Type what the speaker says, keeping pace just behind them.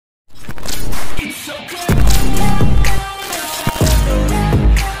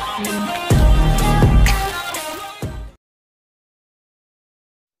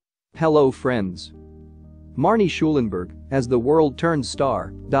Hello friends. Marnie Schulenburg, as the world turns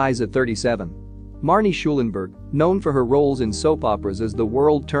star, dies at 37. Marnie Schulenburg, known for her roles in soap operas as The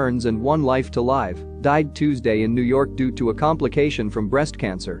World Turns and One Life to Live, died Tuesday in New York due to a complication from breast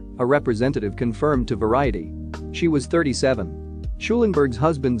cancer, a representative confirmed to Variety. She was 37. Schulenburg's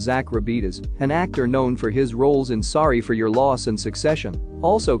husband Zach Rabitas, an actor known for his roles in Sorry for Your Loss and Succession,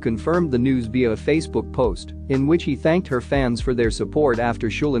 also confirmed the news via a Facebook post in which he thanked her fans for their support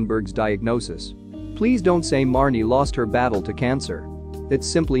after Schulenburg's diagnosis. "Please don't say Marnie lost her battle to cancer. It's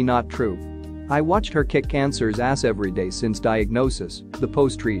simply not true. I watched her kick cancer's ass every day since diagnosis," the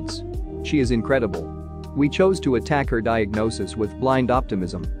post reads. "She is incredible. We chose to attack her diagnosis with blind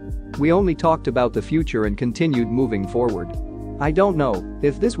optimism. We only talked about the future and continued moving forward. I don't know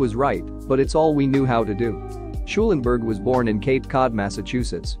if this was right, but it's all we knew how to do." Schulenburg was born in Cape Cod,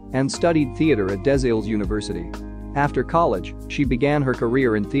 Massachusetts, and studied theater at DeSales University. After college, she began her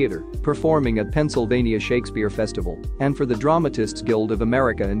career in theater, performing at Pennsylvania Shakespeare Festival and for the Dramatists Guild of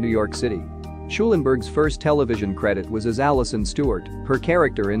America in New York City. Schulenburg's first television credit was as Allison Stewart, her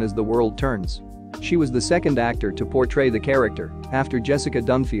character in As the World Turns. She was the second actor to portray the character after Jessica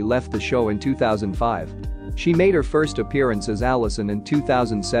Dunphy left the show in 2005. She made her first appearance as Allison in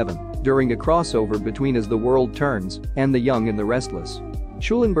 2007 during a crossover between As the World Turns and The Young and the Restless.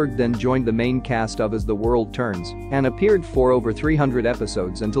 Schulenburg then joined the main cast of As the World Turns and appeared for over 300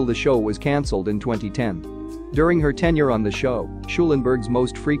 episodes until the show was cancelled in 2010. During her tenure on the show, Schulenburg's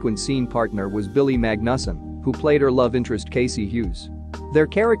most frequent scene partner was Billy Magnuson, who played her love interest Casey Hughes. Their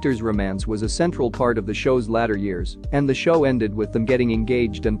character's romance was a central part of the show's latter years, and the show ended with them getting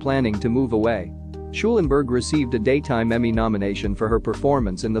engaged and planning to move away. Schulenburg received a Daytime Emmy nomination for her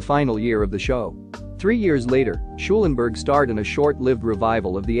performance in the final year of the show. 3 years later, Schulenburg starred in a short-lived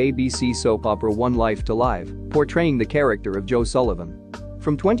revival of the ABC soap opera One Life to Live, portraying the character of Joe Sullivan.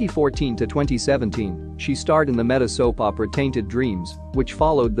 From 2014 to 2017, she starred in the meta soap opera Tainted Dreams, which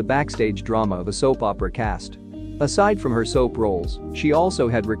followed the backstage drama of a soap opera cast. Aside from her soap roles, she also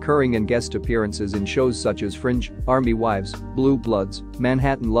had recurring and guest appearances in shows such as Fringe, Army Wives, Blue Bloods,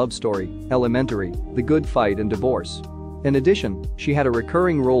 Manhattan Love Story, Elementary, The Good Fight and Divorce. In addition, she had a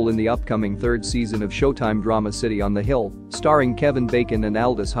recurring role in the upcoming third season of Showtime drama City on the Hill, starring Kevin Bacon and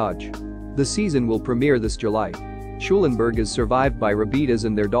Aldous Hodge. The season will premiere this July. Schulenburg is survived by Rabitas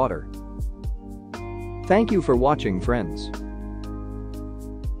and their daughter. Thank you for watching, friends.